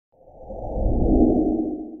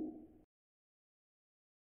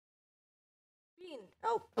Bean.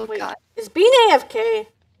 Oh, Oh wait. God. Is Bean AFK?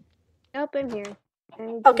 Nope, I'm here.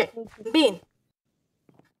 Okay, Bean.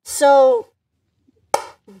 So,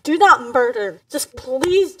 do not murder. Just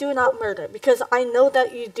please do not murder. Because I know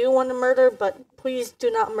that you do want to murder, but please do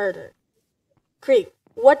not murder. Creek,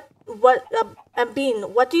 and Bean,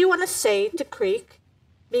 what do you want to say to Creek?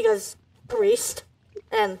 Because priest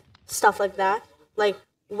and stuff like that. Like,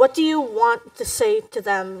 what do you want to say to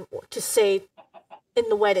them, to say in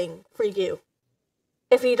the wedding for you?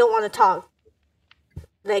 If you don't want to talk,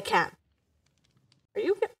 they can. Are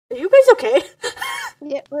you guys okay?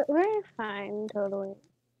 Yeah, we're fine, totally.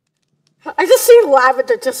 I just see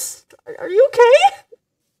Lavender just... Are you okay?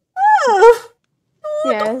 Oh,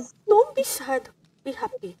 no, Yes. don't be sad. Be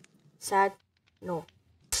happy. Sad? No.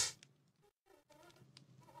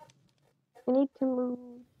 We need to move.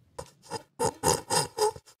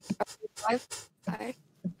 Hi.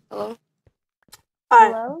 Hello.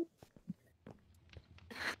 Alright, Hello?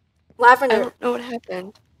 I Lavender. don't know what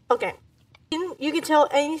happened. Okay. You can tell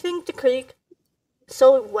anything to Creek.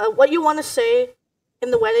 So, what you want to say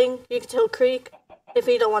in the wedding, you can tell Creek if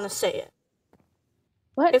you don't want to say it.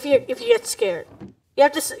 What? If you get scared. You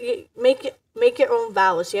have to make your own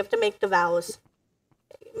vows. You have to make the vows.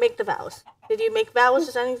 Make the vows. Did you make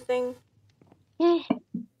vows or anything?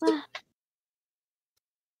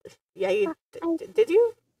 Yeah, you did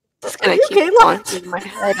you? Just Are gonna you keep okay, launching my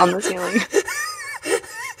head on the ceiling.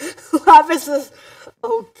 Lapis is...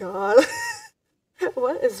 Oh god.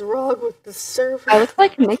 What is wrong with the server? I look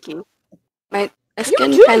like Nikki. My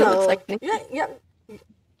skin do kind of though. looks like Nikki. Yeah.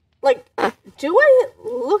 Like, do I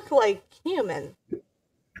look like human?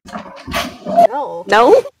 No.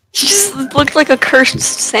 No? She just looked like a cursed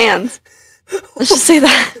Sans. Let's just say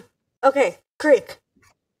that. Okay, Creek.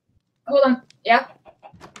 Hold on. Yeah.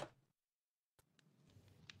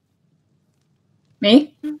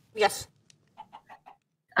 Me? Yes.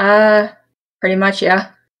 Pretty much,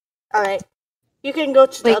 yeah. Alright. You can go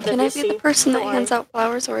to the Wait, other can I VC. be the person that Don't hands worry. out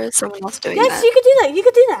flowers, or is someone else doing Yes, that? you can do that. You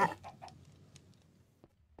can do that.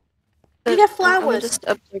 You get I'm flowers. just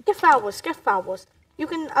observe- Get flowers. Get flowers. You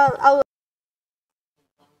can. I'll.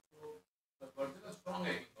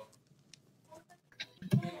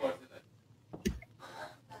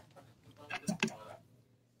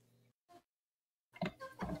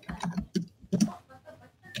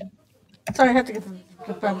 Sorry, I have to get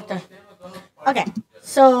the. Okay,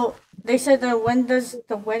 so they said that when does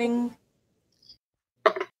the wedding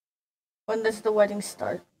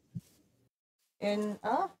start? In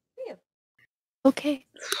yeah. Okay.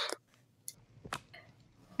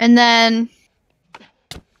 And then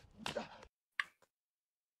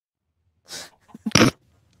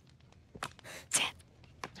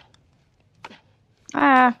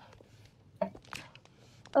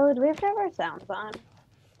Oh, do we have to have our sounds on?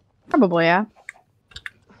 probably, yeah.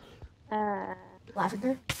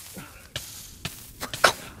 Lavender.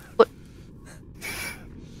 What?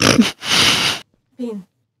 Bean,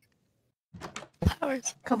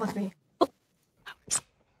 Flowers. come with me.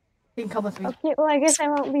 Bean, come with me. Okay, well, I guess I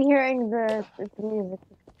won't be hearing the music.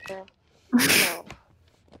 No.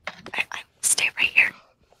 I stay right here.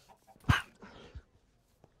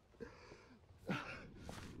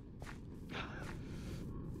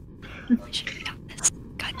 We should have done this.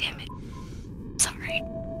 God damn it. Sorry.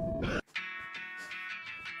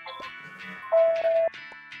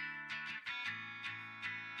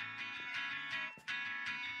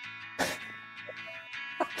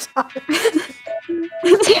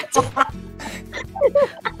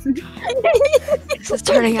 This is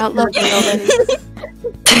turning out lovely already.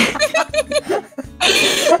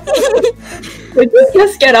 Would you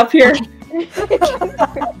just get up here?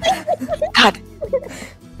 God.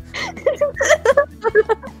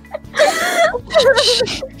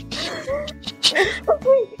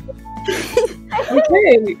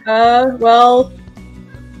 Okay, well,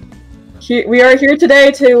 we are here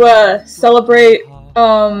today to celebrate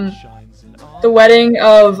the wedding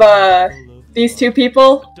of these two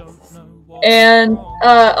people, and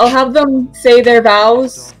I'll have them say their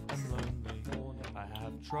vows.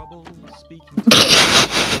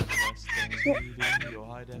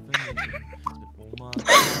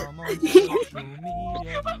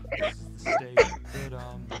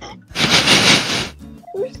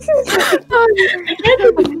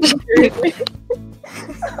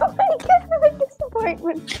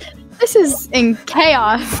 This is in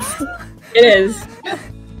chaos. It is.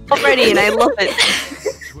 Already, and I love it.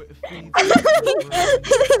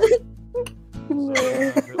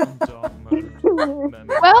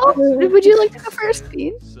 Well, would you like to go first,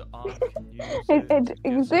 Bean?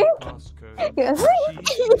 You think? Yes.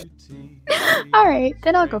 Alright,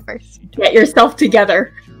 then I'll go first. Get yourself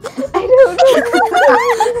together. I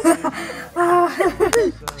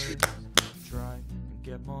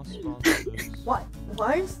What?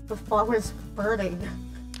 Why is the flowers burning?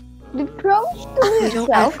 don't know. Did Crouch do I it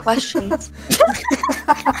don't have himself? questions.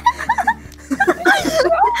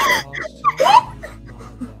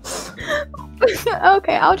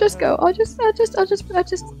 Okay, I'll just go.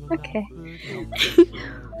 Okay.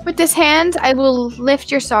 With this hand, I will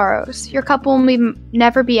lift your sorrows. Your cup will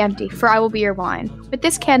never be empty, for I will be your wine. With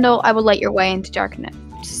this candle, I will light your way into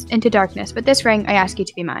darkness. With this ring, I ask you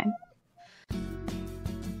to be mine.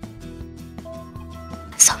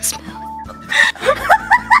 So smooth.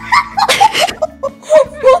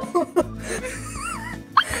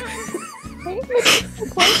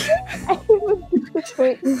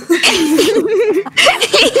 Wait. This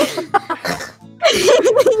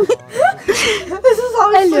is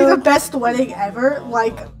honestly the best wedding ever.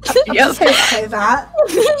 Like, I'm just gonna say that.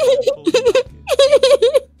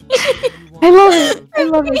 I love it. I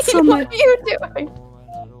love it so much. What are you doing?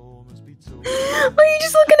 Why are you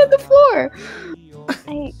just looking at the floor?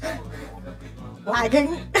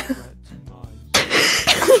 Lagging.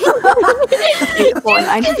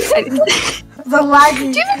 The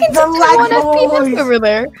lagging. Do you think it's The a 1 lagging FPS voice. over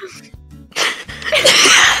there?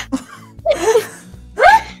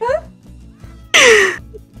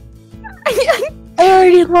 I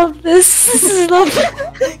already love this. This is lovely.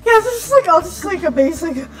 Yes, this is like, oh, this is like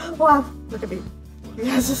amazing. Wow, look at me.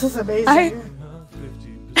 Yes, this is amazing.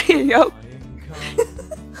 Yup.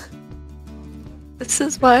 This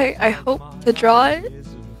is why I hope to draw it.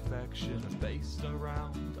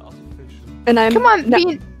 And I'm Come on,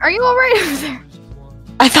 Bean. Are you alright over there?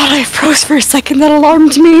 I thought I froze for a second. That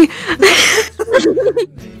alarmed me.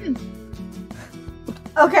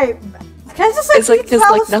 Okay, can I just like, It's like- tell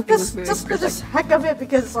it's like us nothing was just, moving just for a for the heck of it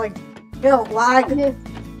because like, you know, lag. Yes.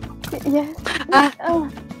 Yes. Oh.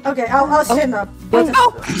 Okay, I'll stand up. What?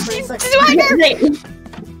 Just for a second. Swagger!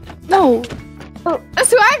 No. A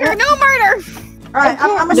swagger, no murder! Alright, I'm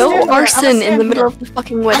gonna No stand arson here. I'm in gonna the middle stand of the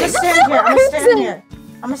fucking here. I'm wedding. gonna stand here. I'm gonna stand here.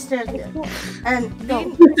 I'm gonna stand here. And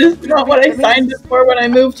Bean, This is not what I signed up for when I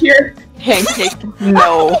moved here. Pancake.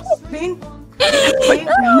 No. Bean, Bean,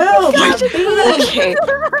 move, Bean. Okay.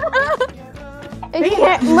 I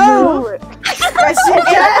can't move. Yes, you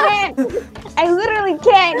can. I literally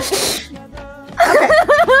can't.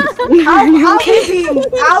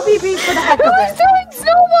 I'll be Bean for the heck of Who's it. throwing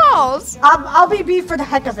snowballs? I'll be Bean for the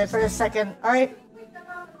heck of it for a second. All right.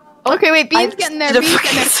 Okay, wait, Bean's getting there. The Bean's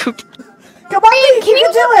getting there. fucking Come on, Bean. Can You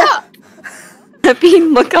you can look do up? it.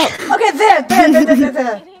 Bean, look up. Okay, there.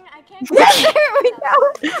 Yes, there we go.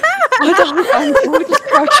 What the fuck? We'll just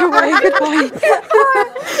crouch away. Goodbye.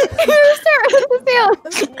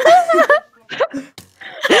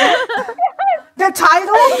 The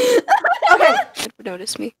title. Okay. Never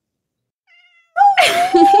noticed me.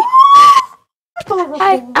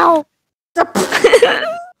 Hi, ow.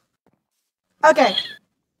 Okay.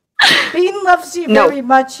 Bean loves you No. very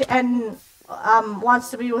much and wants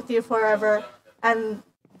to be with you forever, and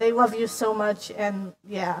they love you so much, and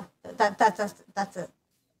yeah, that's it.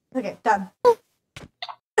 Okay, done.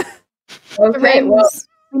 The Okay, well, rings.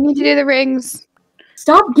 We need to do the rings.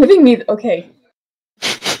 stop giving me. Okay.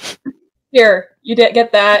 Here, you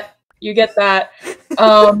get that. You get that.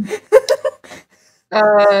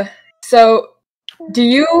 So, do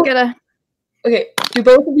you? Gotta. Okay, do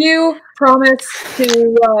both of you promise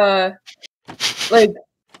to, like,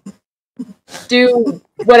 do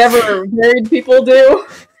whatever married people do?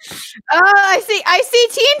 I see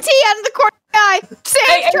TNT out of the corner of the eye.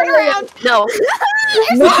 Sam, turn around. No.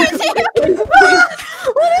 No.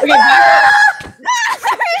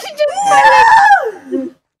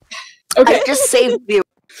 Okay, I just saved you.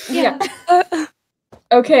 yeah.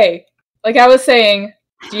 Okay, like I was saying,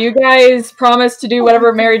 do you guys promise to do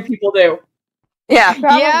whatever married people do? Yeah.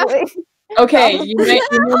 Probably. Okay, you may now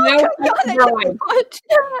keep the bride.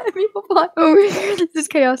 Oh, this is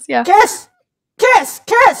chaos. Yeah. Kiss. We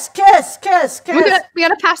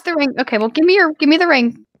gotta pass the ring. Okay, well, give me the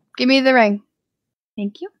ring. Give me the ring.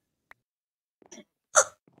 Thank you.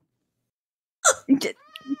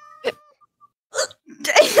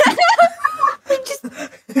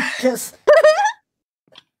 Kiss.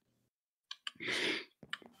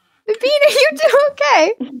 Bean, are you doing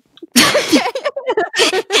okay?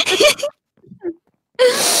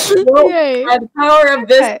 Well, Yay. by the power of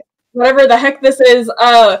this, Okay. whatever the heck this is,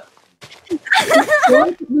 the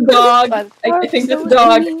dog, I think this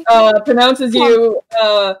dog, pronounces you,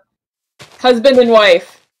 husband and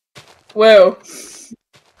wife. Whoa.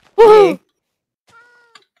 Woo.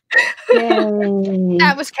 Yay.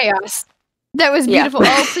 That was chaos. That was Yeah. beautiful.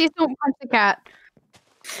 Oh, please don't punch the cat.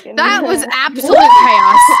 That was absolute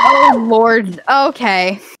chaos. Oh lord.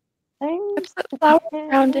 Okay.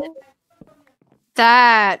 Around it.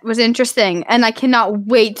 That was interesting, and I cannot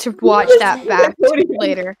wait to watch that back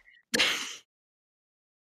later.